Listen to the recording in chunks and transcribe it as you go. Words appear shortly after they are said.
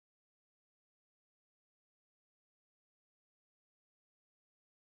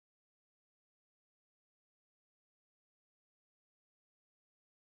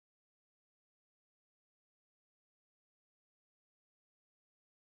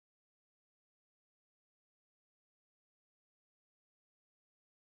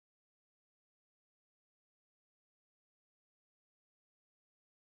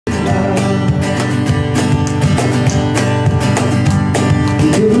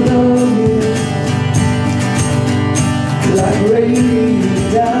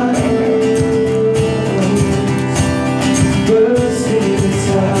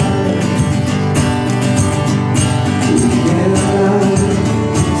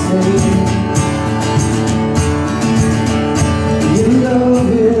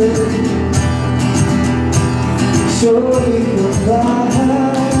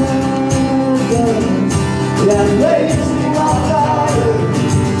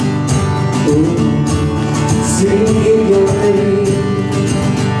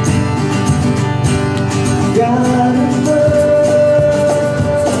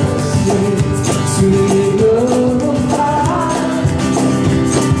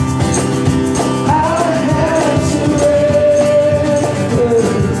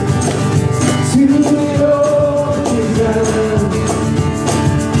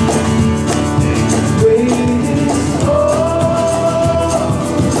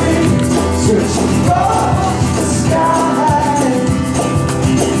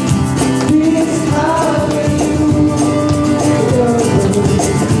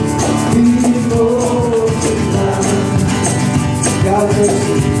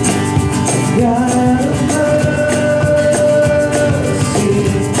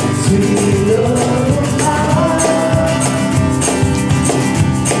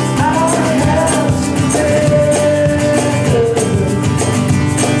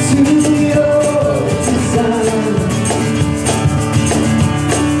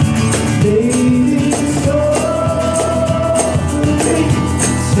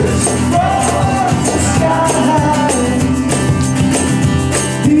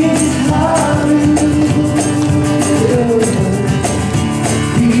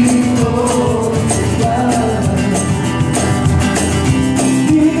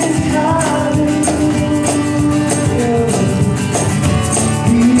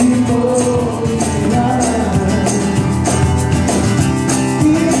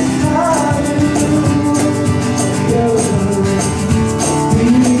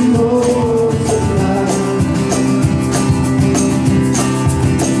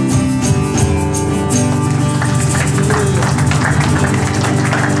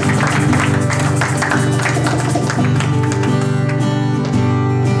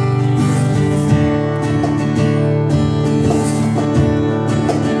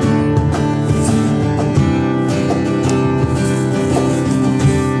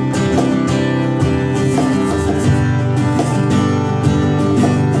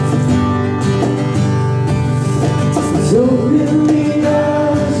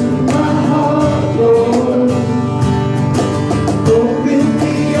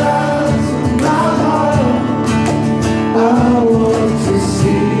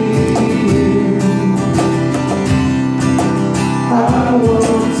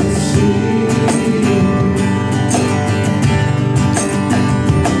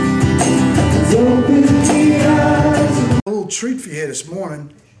Treat for you this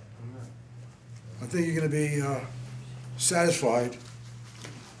morning. I think you're going to be satisfied.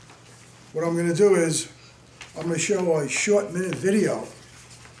 What I'm going to do is I'm going to show a short minute video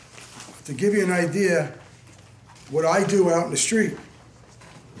to give you an idea what I do out in the street.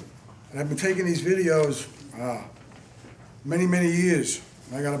 And I've been taking these videos many years.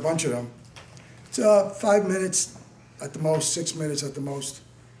 I got a bunch of them. It's 5 minutes at the most, 6 minutes at the most,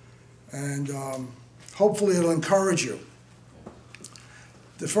 and hopefully it'll encourage you.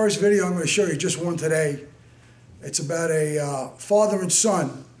 The first video I'm going to show you, just one today, it's about a father and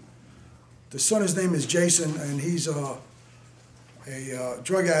son. The son, his name is Jason, and he's a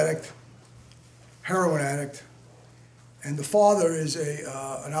drug addict, heroin addict, and the father is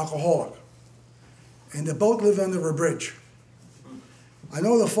an alcoholic. And they both live under a bridge. I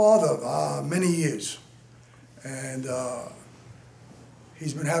know the father many years, and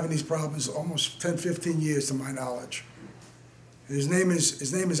he's been having these problems almost 10, 15 years to my knowledge. His name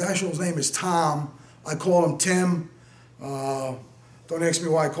is Tom. I call him Tim. Don't ask me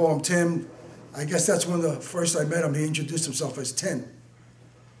why I call him Tim. I guess that's when the first I met him, he introduced himself as Tim.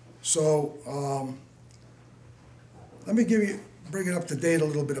 So let me bring it up to date a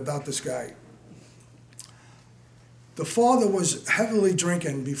little bit about this guy. The father was heavily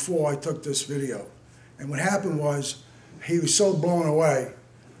drinking before I took this video. And what happened was he was so blown away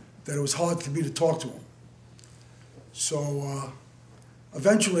that it was hard for me to talk to him. So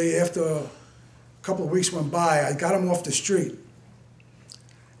eventually, after a couple of weeks went by, I got him off the street.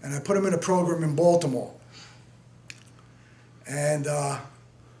 And I put him in a program in Baltimore. And I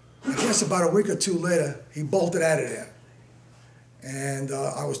guess about a week or two later, he bolted out of there. And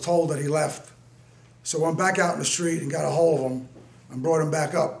I was told that he left. So I went back out in the street and got a hold of him and brought him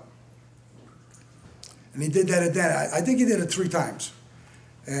back up. And he did that again. I think he did it 3 times.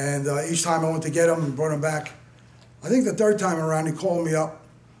 And each time I went to get him and brought him back. I think the 3rd time around, he called me up,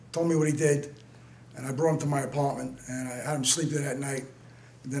 told me what he did, and I brought him to my apartment, and I had him sleep there that night.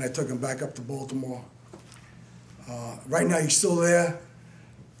 And then I took him back up to Baltimore. Right now, he's still there.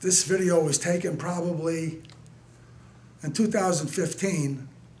 This video was taken probably in 2015,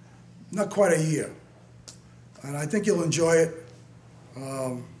 not quite a year. And I think you'll enjoy it.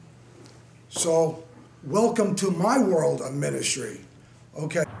 So, welcome to my world of ministry.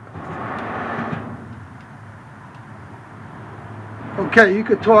 Okay. Okay, you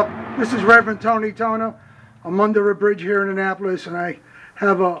could talk. This is Reverend Tona. I'm under a bridge here in Annapolis, and I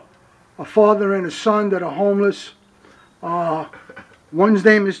have a father and a son that are homeless. One's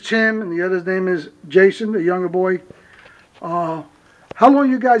name is Tim, and the other's name is Jason, the younger boy. How long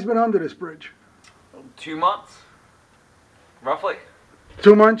you guys been under this bridge? 2 months, roughly.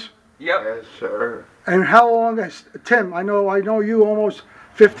 2 months? Yep. Yes, sir. And how long has Tim? I know you almost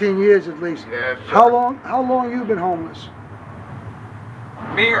 15 years at least. Yes, sir. How long you been homeless?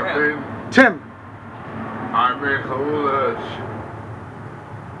 Me or him? Tim. I've been homeless.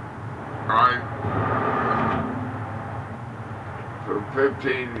 For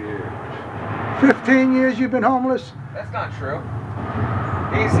 15 years. 15 years you've been homeless? That's not true.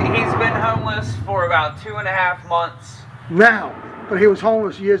 He's been homeless for about 2.5 months. Now, but he was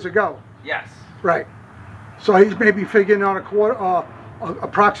homeless years ago. Yes. Right. So he's maybe figuring on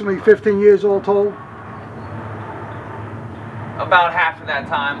approximately 15 years all told. About half of that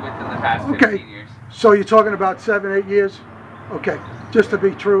time within the past 15 years. So you're talking about 7, 8 years? Okay. Just to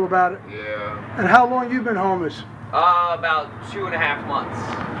be true about it. Yeah. And how long you been homeless? About 2.5 months.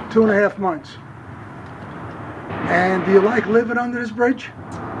 2.5 months. And do you like living under this bridge?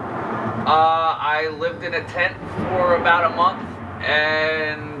 I lived in a tent for about a month,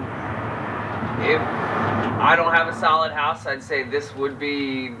 and if I don't have a solid house, I'd say this would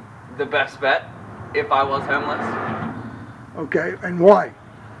be the best bet if I was homeless. Okay, and why?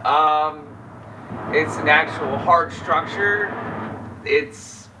 It's an actual hard structure.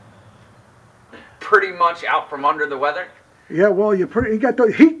 It's pretty much out from under the weather. Yeah, well, you got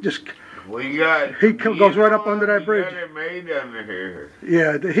the heat just. Heat goes right up under that bridge. We got it made under here.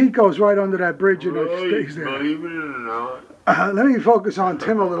 Yeah, the heat goes right under that bridge and it stays there. Believe it or not. Let me focus on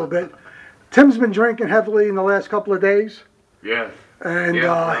Tim a little bit. Tim's been drinking heavily in the last couple of days. Yes. And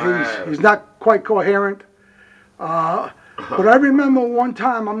he's not quite coherent. But I remember one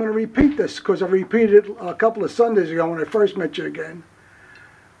time, I'm going to repeat this because I repeated it a couple of Sundays ago when I first met you again,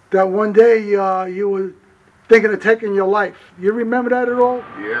 that one day you were thinking of taking your life. You remember that at all?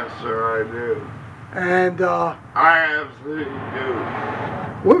 Yes, sir, I do. And I absolutely do.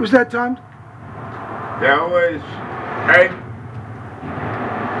 What was that time? That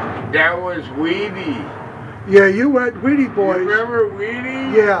was Weedy. Yeah, you were at Weedy Boys. You remember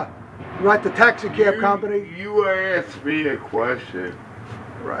Weedy? Yeah. You were at the taxi cab company. You asked me a question.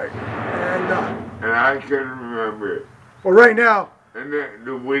 Right. And I couldn't remember it. Well, right now. And that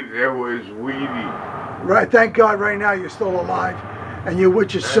was Weedy. Right. Thank God right now you're still alive and you're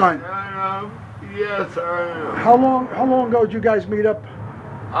with your son. Yes, I am. How long ago did you guys meet up?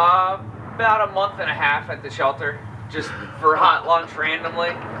 About a month and a half at the shelter, just for hot lunch randomly.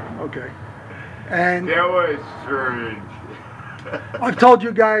 Okay. And that was strange. I've told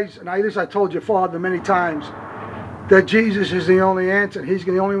you guys, and I told your father many times, that Jesus is the only answer. He's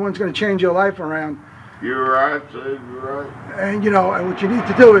the only one who's going to change your life around. You're absolutely right. And and what you need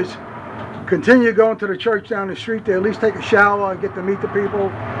to do is continue going to the church down the street there, at least take a shower and get to meet the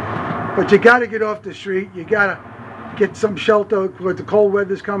people. But you got to get off the street. You got to get some shelter with the cold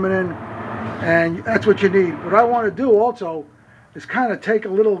weather's coming in, and that's what you need. What I want to do also is kind of take a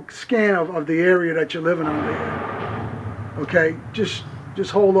little scan of the area that you're living under here. Okay, just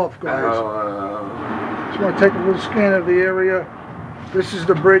hold off, guys. Just want to take a little scan of the area. This is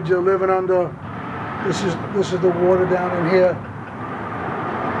the bridge you're living under. This is the water down in here.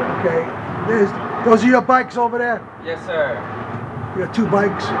 Okay, those are your bikes over there? Yes, sir. You got 2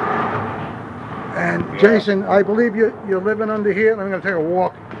 bikes. And Jason, I believe you're living under here. I'm going to take a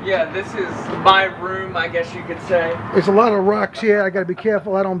walk. Yeah, this is my room, I guess you could say. There's a lot of rocks here. I got to be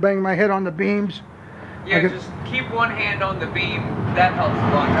careful I don't bang my head on the beams. Yeah, just keep one hand on the beam. That helps a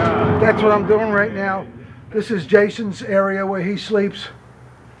lot. That's what I'm doing right now. This is Jason's area where he sleeps.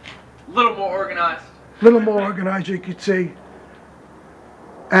 A little more organized. A little more organized, you could see.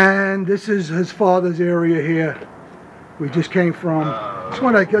 And this is his father's area here. We just came from. Just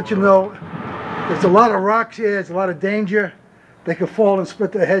want to let you know, there's a lot of rocks here. There's a lot of danger. They could fall and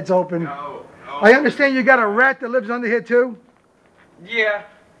split their heads open. I understand you got a rat that lives under here too? Yeah,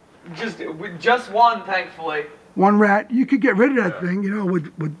 just one, thankfully. One rat. You could get rid of that thing,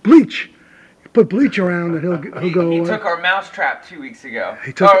 with bleach. You put bleach around it, he'll go away. He took our mouse trap 2 weeks ago.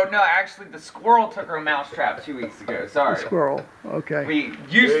 No, actually the squirrel took our mouse trap 2 weeks ago. Sorry. The squirrel. Okay. We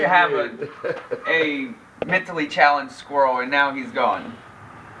used to have a mentally challenged squirrel, and now he's gone.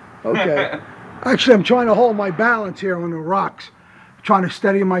 Okay. Actually, I'm trying to hold my balance here on the rocks. I'm trying to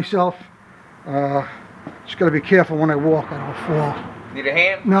steady myself. Just got to be careful when I walk. I don't fall. Need a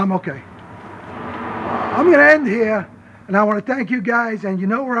hand? No, I'm okay. I'm going to end here, and I want to thank you guys. And you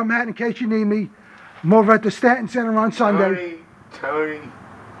know where I'm at in case you need me. I'm over at the Stanton Center on Sunday. Tony.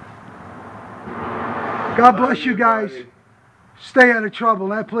 God bless you guys. Stay out of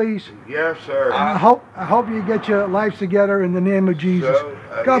trouble, please. Yes, sir. And I hope you get your lives together in the name of Jesus.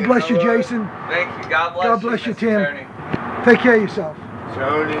 God bless you, Jason. Thank you. God bless you. God bless you, Tim. Tony. Take care of yourself.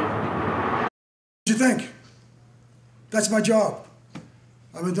 Tony. What do you think? That's my job.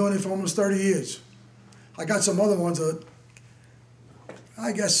 I I've been doing it for almost 30 years. I got some other ones that,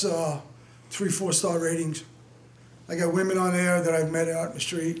 I guess, 3, 4-star ratings. I got women on there that I've met out in the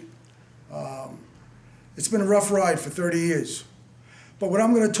street. It's been a rough ride for 30 years. But what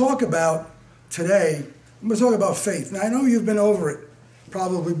I'm going to talk about today, I'm going to talk about faith. Now, I know you've been over it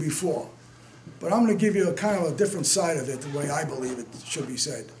probably before, but I'm going to give you a kind of a different side of it, the way I believe it should be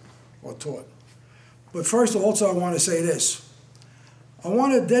said or taught. But first, also, I want to say this. I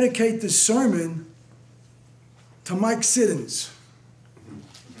want to dedicate this sermon to Mike Siddons.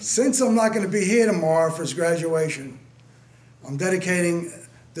 Since I'm not going to be here tomorrow for his graduation, I'm dedicating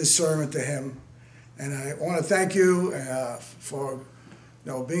this sermon to him. And I want to thank you for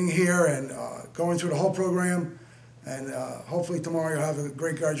being here and going through the whole program. And hopefully tomorrow you'll have a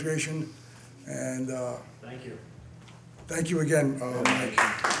great graduation. And thank you. Thank you again, Mike.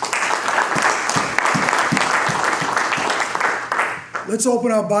 Let's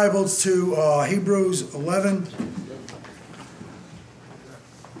open our Bibles to Hebrews 11.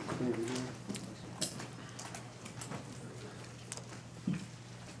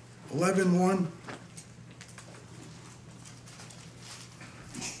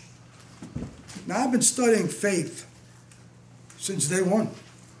 Now, I've been studying faith since day one.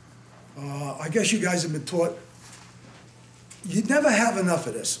 I guess you guys have been taught you never have enough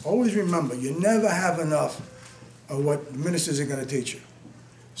of this. Always remember, you never have enough of what ministers are going to teach you.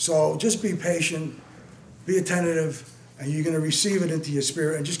 So just be patient, be attentive, and you're going to receive it into your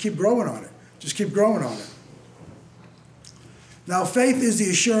spirit, and just keep growing on it. Just keep growing on it. Now, faith is the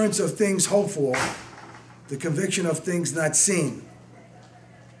assurance of things hoped for, the conviction of things not seen.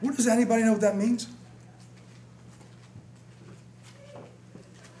 What does anybody know what that means?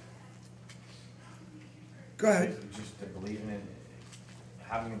 Go ahead. Just to believe in it,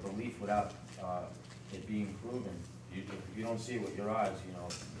 having a belief without it being proven. If you don't see it with your eyes,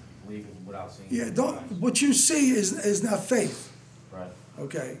 believe it without seeing it. Yeah, with your eyes. what you see is not faith. Right.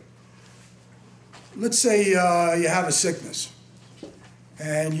 Okay. Let's say you have a sickness,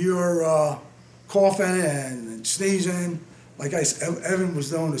 and you're coughing and sneezing, like Evan was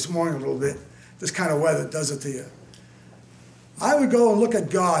doing this morning a little bit. This kind of weather does it to you. I would go and look at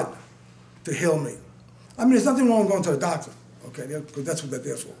God to heal me. I mean, there's nothing wrong with going to the doctor, okay, because that's what they're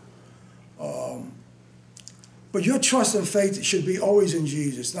there for. But your trust and faith should be always in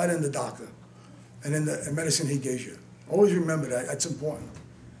Jesus, not in the doctor and in the medicine he gives you. Always remember that. That's important.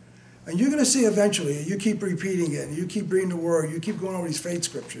 And you're going to see eventually, you keep repeating it, and you keep reading the Word, you keep going over these faith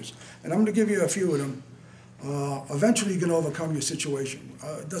scriptures, and I'm going to give you a few of them. Eventually, you can overcome your situation.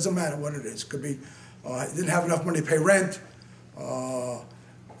 It doesn't matter what it is. It could be you didn't have enough money to pay rent,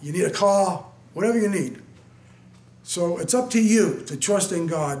 you need a car, whatever you need. So it's up to you to trust in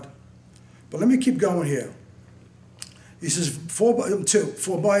God. But let me keep going here. He says, for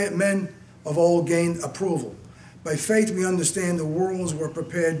by it men of old gained approval. By faith we understand the worlds were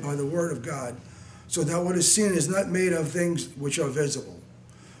prepared by the word of God, so that what is seen is not made of things which are visible.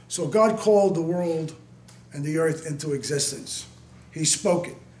 So God called the world and the earth into existence. He spoke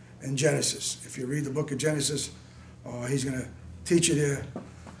it in Genesis. If you read the book of Genesis, he's going to teach you there.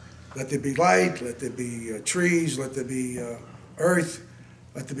 Let there be light, let there be trees, let there be earth,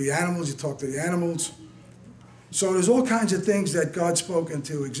 let there be animals. You talk to the animals. So there's all kinds of things that God spoke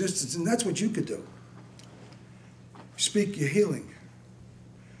into existence, and that's what you could do. Speak your healing.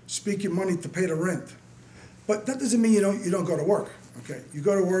 Speak your money to pay the rent. But that doesn't mean you don't go to work. Okay, you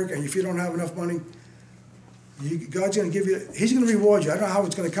go to work, and if you don't have enough money, God's going to give you. He's going to reward you. I don't know how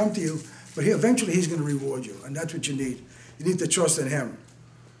it's going to come to you, but eventually He's going to reward you, and that's what you need. You need to trust in Him.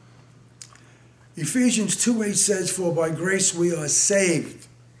 Ephesians 2:8 says, "For by grace we are saved."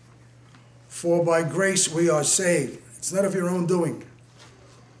 For by grace we are saved. It's not of your own doing.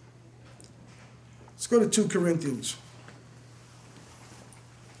 Let's go to 2 Corinthians.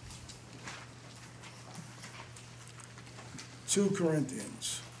 Two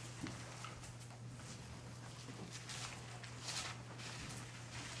Corinthians.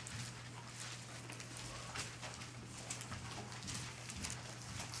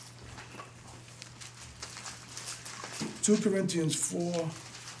 Two Corinthians 4:18.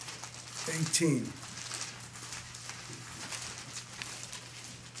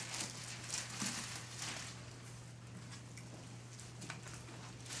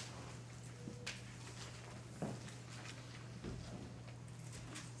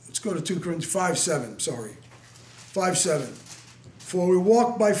 Let's go to 2 Corinthians 5:7, sorry. 5:7. For we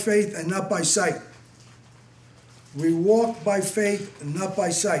walk by faith and not by sight. We walk by faith and not by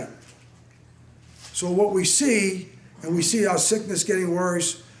sight. So what we see, and we see our sickness getting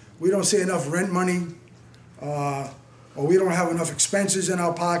worse, we don't see enough rent money, or we don't have enough expenses in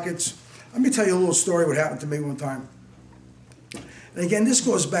our pockets. Let me tell you a little story what happened to me one time. And again, this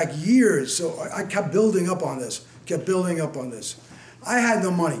goes back years, so I kept building up on this, I had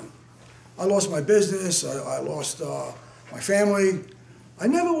no money. I lost my business, I lost my family. I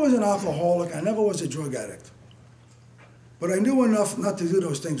never was an alcoholic, I never was a drug addict. But I knew enough not to do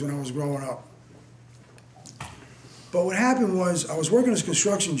those things when I was growing up. But what happened was, I was working this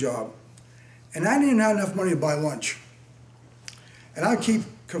construction job, and I didn't have enough money to buy lunch. And I keep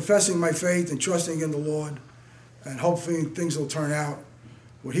confessing my faith and trusting in the Lord, and hopefully things will turn out.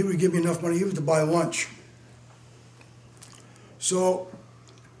 Well, he would give me enough money even to buy lunch. So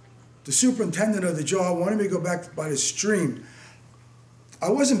the superintendent of the job wanted me to go back by the stream. I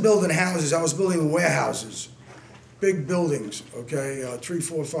wasn't building houses, I was building warehouses. Big buildings, okay, 3,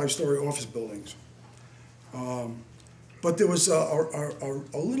 4, 5-story office buildings. But there was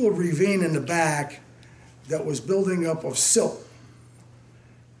a little ravine in the back that was building up of silt.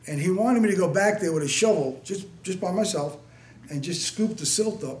 And he wanted me to go back there with a shovel, just by myself, and just scoop the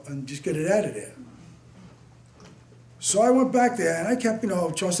silt up and just get it out of there. So I went back there, and I kept,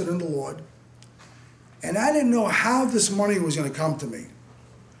 trusting in the Lord. And I didn't know how this money was going to come to me,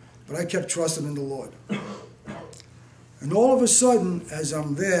 but I kept trusting in the Lord. And all of a sudden, as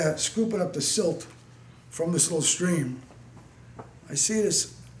I'm there scooping up the silt from this little stream, I see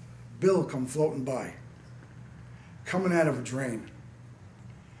this bill come floating by, coming out of a drain.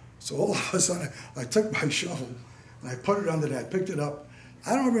 So all of a sudden, I took my shovel and I put it under there. I picked it up.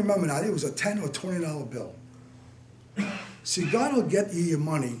 I don't remember now. I think it was a $10 or $20 bill. See, God will get you your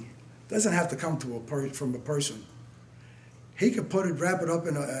money. It doesn't have to come from a person. He could wrap it up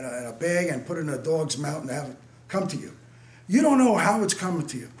in a bag and put it in a dog's mouth and have it come to you. You don't know how it's coming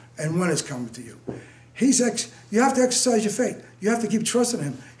to you and when it's coming to you. You have to exercise your faith. You have to keep trusting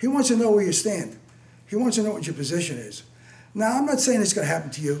him. He wants to know where you stand. He wants to know what your position is. Now, I'm not saying it's going to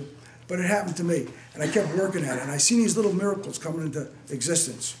happen to you, but it happened to me. And I kept working at it. And I seen these little miracles coming into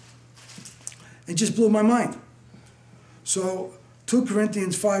existence. It just blew my mind. So 2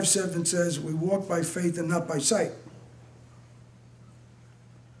 Corinthians 5:7 says, we walk by faith and not by sight.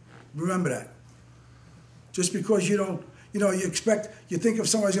 Remember that. Just because you don't, you think if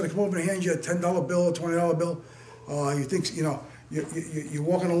somebody's going to come over and hand you a $10 bill or $20 bill, you think, you're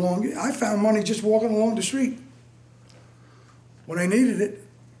walking along. I found money just walking along the street. When I needed it,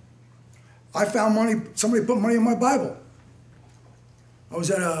 I found money, somebody put money in my Bible. I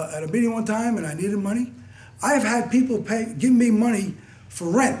was at a meeting one time and I needed money. I have had people give me money for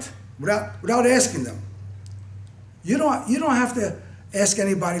rent without asking them. You don't have to ask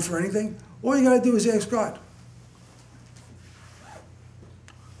anybody for anything. All you got to do is ask God.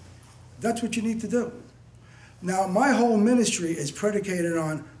 That's what you need to do. Now, my whole ministry is predicated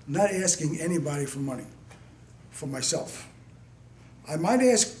on not asking anybody for money for myself. I might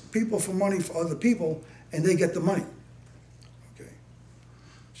ask people for money for other people, and they get the money. Okay.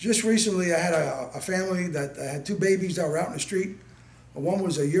 Just recently, I had a family that had 2 babies that were out in the street. One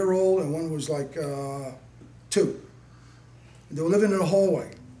was a year old, and one was like 2. They were living in a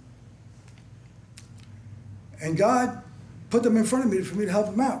hallway. And God put them in front of me for me to help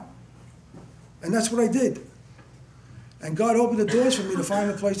them out. And that's what I did. And God opened the doors for me to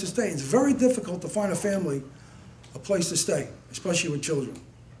find a place to stay. It's very difficult to find a family a place to stay, especially with children.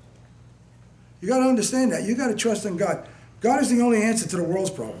 You got to understand that. You got to trust in God. God is the only answer to the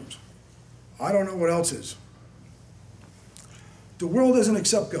world's problems. I don't know what else is. The world doesn't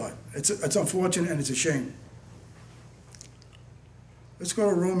accept God. It's unfortunate and it's a shame. Let's go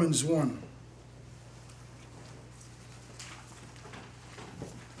to Romans 1.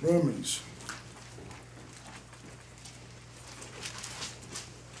 Romans.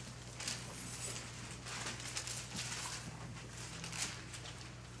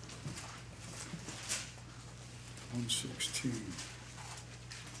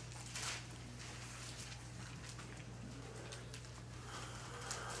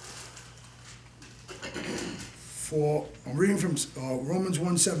 For I'm reading from Romans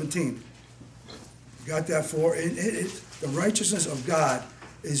 1:17. You got that? For the righteousness of God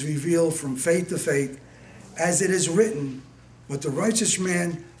is revealed from faith to faith, as it is written, but the righteous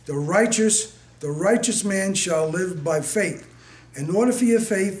man shall live by faith. In order for your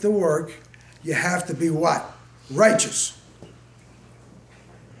faith to work, you have to be what? Righteous.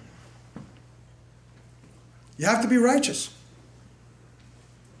 You have to be righteous.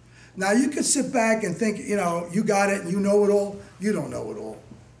 Now, you can sit back and think, you got it and you know it all. You don't know it all.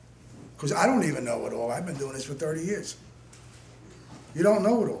 Because I don't even know it all. I've been doing this for 30 years. You don't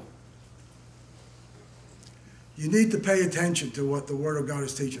know it all. You need to pay attention to what the Word of God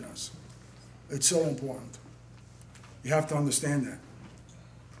is teaching us. It's so important. You have to understand that.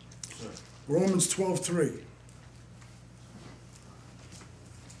 Sir, Romans 12:3.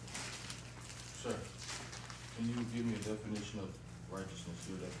 sir, can you give me a definition of righteousness,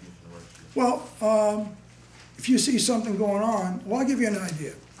 your definition of righteousness? Well, if you see something going on, well, I'll give you an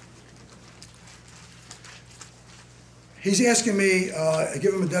idea. He's asking me, I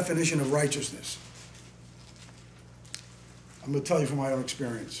give him a definition of righteousness. I'm going to tell you from my own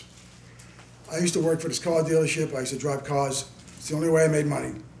experience. I used to work for this car dealership. I used to drive cars. It's the only way I made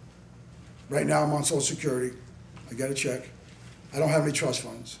money. Right now I'm on Social Security. I get a check. I don't have any trust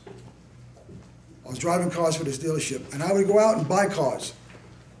funds. I was driving cars for this dealership, and I would go out and buy cars.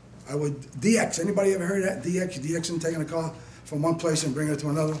 I would DX. Anybody ever heard of that? DXing, taking a car from one place and bringing it to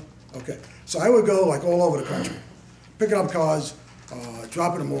another? Okay. So I would go like all over the country, picking up cars,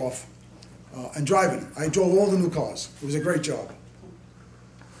 dropping them off, and driving. I drove all the new cars. It was a great job.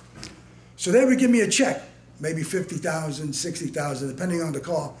 So they would give me a check, maybe $50,000, $60,000, depending on the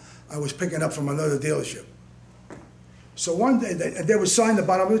car I was picking up from another dealership. So one day, they would sign the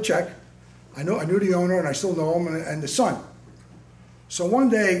bottom of the check. I knew the owner, and I still know him, and the son. So one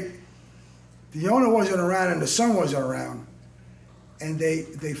day, the owner wasn't around and the son wasn't around, and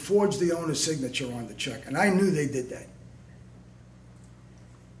they forged the owner's signature on the check, and I knew they did that.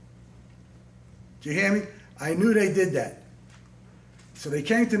 Did you hear me? I knew they did that. So they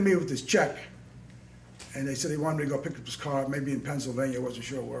came to me with this check, and they said they wanted me to go pick up this car, maybe in Pennsylvania. I wasn't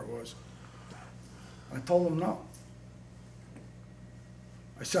sure where it was. I told them no.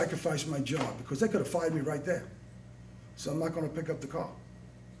 I sacrificed my job because they could have fired me right there. So I'm not going to pick up the car.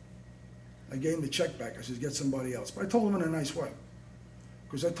 I gave them the check back. I said, get somebody else. But I told them in a nice way.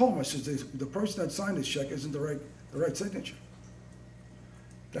 Because I told them, I said, the person that signed this check isn't the right signature.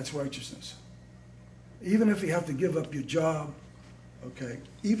 That's righteousness. Even if you have to give up your job, okay,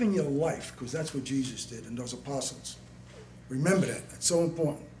 even your life, because that's what Jesus did and those apostles. Remember that. That's so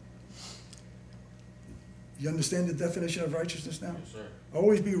important. You understand the definition of righteousness now? Yes, sir.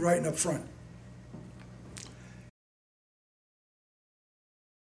 Always be right and up front.